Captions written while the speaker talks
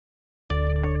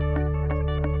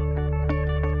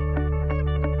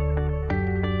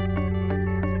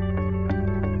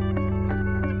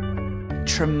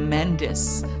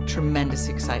tremendous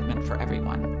excitement for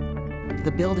everyone.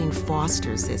 The building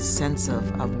fosters this sense of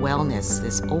wellness,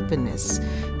 this openness,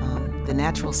 the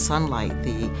natural sunlight,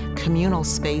 the communal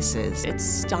spaces. It's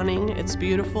stunning, it's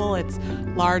beautiful, it's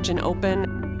large and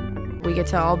open. We get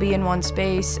to all be in one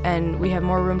space and we have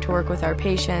more room to work with our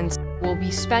patients. We'll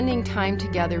be spending time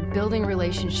together, building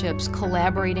relationships,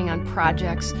 collaborating on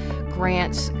projects,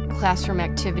 grants, classroom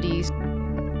activities.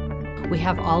 We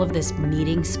have all of this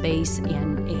meeting space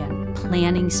and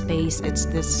planning space. It's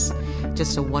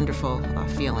just a wonderful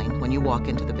feeling when you walk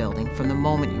into the building, from the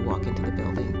moment you walk into the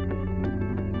building.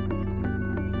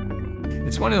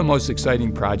 It's one of the most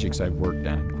exciting projects I've worked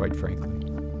on, quite frankly.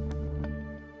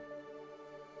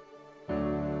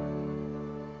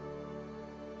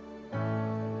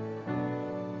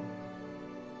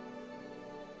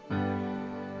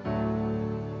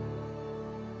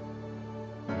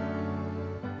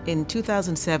 In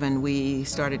 2007, we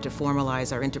started to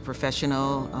formalize our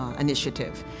interprofessional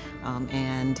initiative,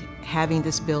 and having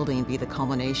this building be the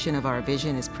culmination of our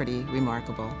vision is pretty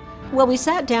remarkable. Well, we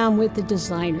sat down with the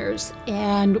designers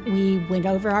and we went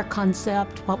over our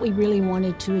concept, what we really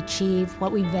wanted to achieve,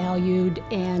 what we valued,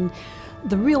 and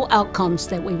the real outcomes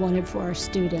that we wanted for our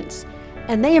students.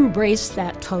 And they embraced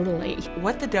that totally.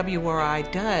 What the WRI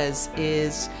does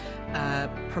is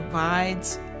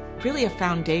provides really a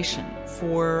foundation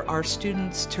for our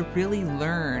students to really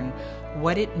learn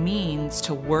what it means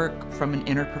to work from an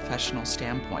interprofessional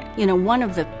standpoint. You know, one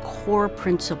of the core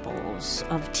principles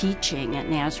of teaching at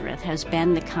Nazareth has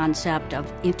been the concept of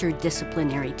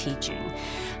interdisciplinary teaching,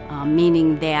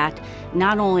 meaning that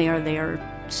not only are there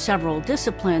several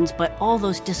disciplines, but all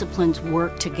those disciplines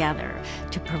work together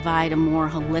to provide a more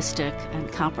holistic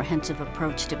and comprehensive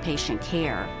approach to patient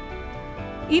care.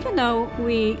 Even though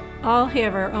we all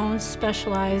have our own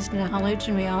specialized knowledge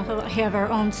and we all have our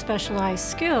own specialized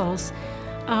skills,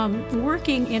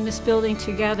 working in this building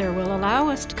together will allow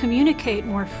us to communicate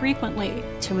more frequently.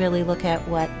 To really look at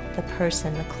what the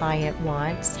person, the client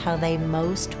wants, how they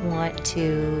most want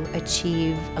to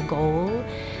achieve a goal,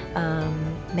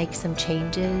 make some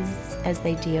changes as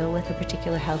they deal with a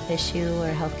particular health issue or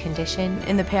health condition.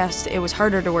 In the past, it was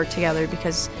harder to work together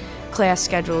because class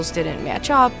schedules didn't match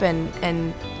up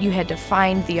and you had to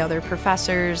find the other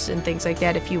professors and things like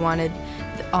that if you wanted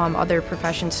other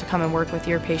professions to come and work with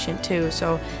your patient too.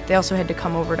 So they also had to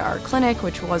come over to our clinic,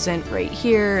 which wasn't right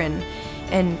here,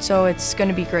 and so it's going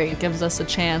to be great. It gives us a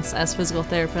chance as physical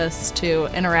therapists to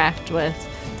interact with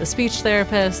the speech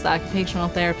therapist, the occupational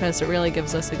therapist. It really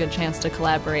gives us a good chance to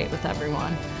collaborate with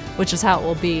everyone, which is how it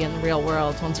will be in the real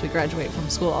world once we graduate from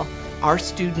school. Our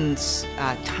students,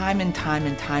 time and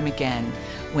time again,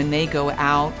 when they go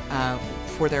out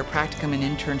for their practicum and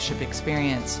internship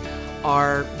experience,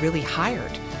 are really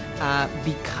hired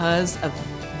because of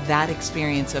that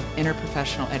experience of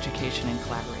interprofessional education and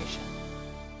collaboration.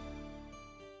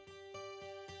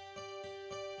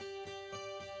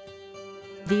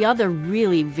 The other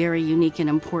really very unique and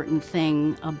important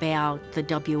thing about the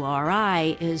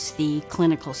WRI is the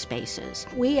clinical spaces.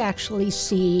 We actually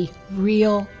see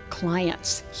real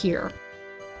clients here.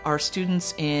 Our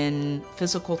students in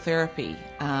physical therapy,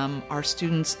 our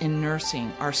students in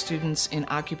nursing, our students in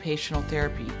occupational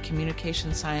therapy,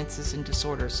 communication sciences and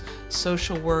disorders,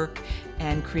 social work,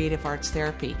 and creative arts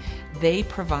therapy, they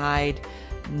provide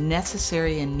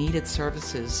necessary and needed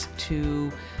services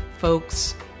to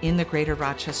folks in the greater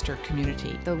Rochester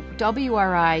community. The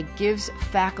WRI gives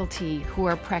faculty who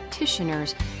are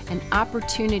practitioners an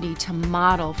opportunity to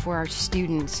model for our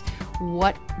students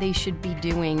what they should be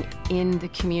doing in the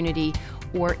community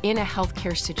or in a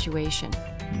healthcare situation.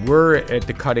 We're at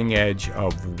the cutting edge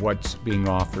of what's being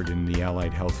offered in the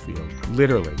allied health field,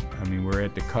 literally. I mean, we're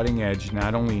at the cutting edge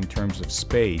not only in terms of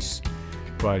space,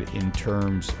 but in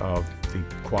terms of the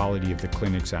quality of the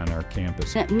clinics on our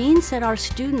campus. That means that our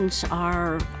students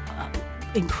are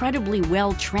incredibly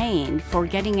well trained for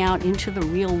getting out into the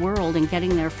real world and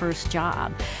getting their first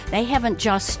job. They haven't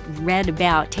just read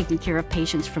about taking care of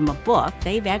patients from a book,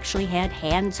 they've actually had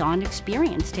hands-on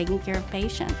experience taking care of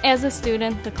patients. As a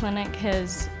student, the clinic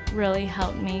has really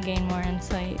helped me gain more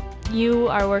insight. You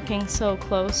are working so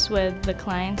close with the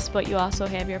clients, but you also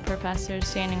have your professors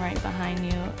standing right behind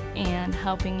you and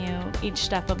helping you each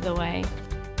step of the way.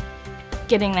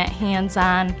 Getting that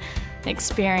hands-on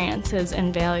experience is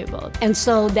invaluable. And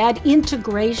so that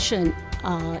integration,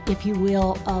 if you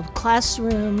will, of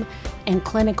classroom and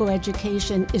clinical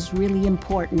education is really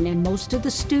important. And most of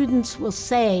the students will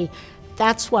say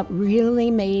that's what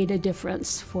really made a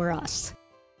difference for us.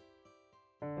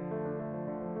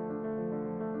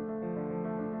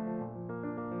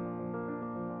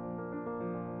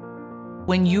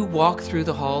 When you walk through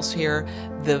the halls here,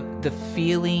 the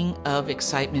feeling of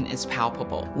excitement is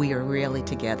palpable. We are really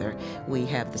together. We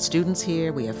have the students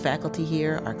here, we have faculty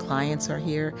here, our clients are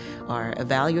here, our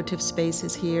evaluative space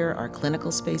is here, our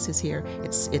clinical space is here.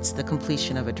 It's the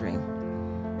completion of a dream.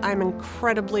 I'm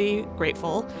incredibly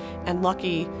grateful and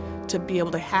lucky to be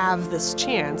able to have this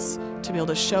chance to be able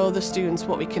to show the students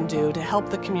what we can do to help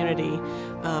the community,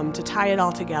 to tie it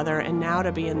all together, and now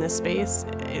to be in this space,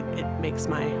 it makes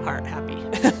my heart happy.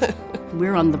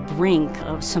 We're on the brink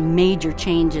of some major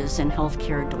changes in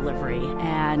healthcare delivery,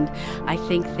 and I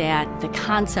think that the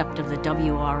concept of the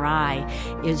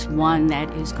WRI is one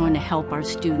that is going to help our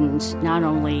students not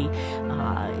only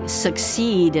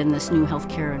succeed in this new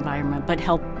healthcare environment, but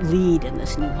help lead in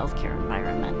this new healthcare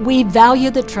environment. We value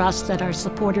the trust that our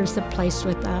supporters have placed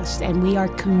with us, and we are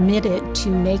committed to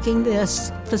making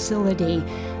this facility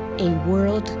a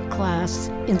world-class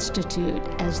institute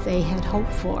as they had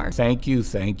hoped for. Thank you,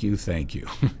 thank you, thank you.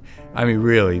 I mean,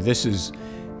 really,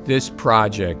 this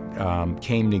project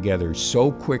came together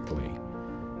so quickly,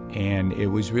 and it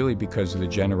was really because of the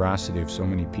generosity of so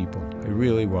many people. It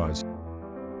really was.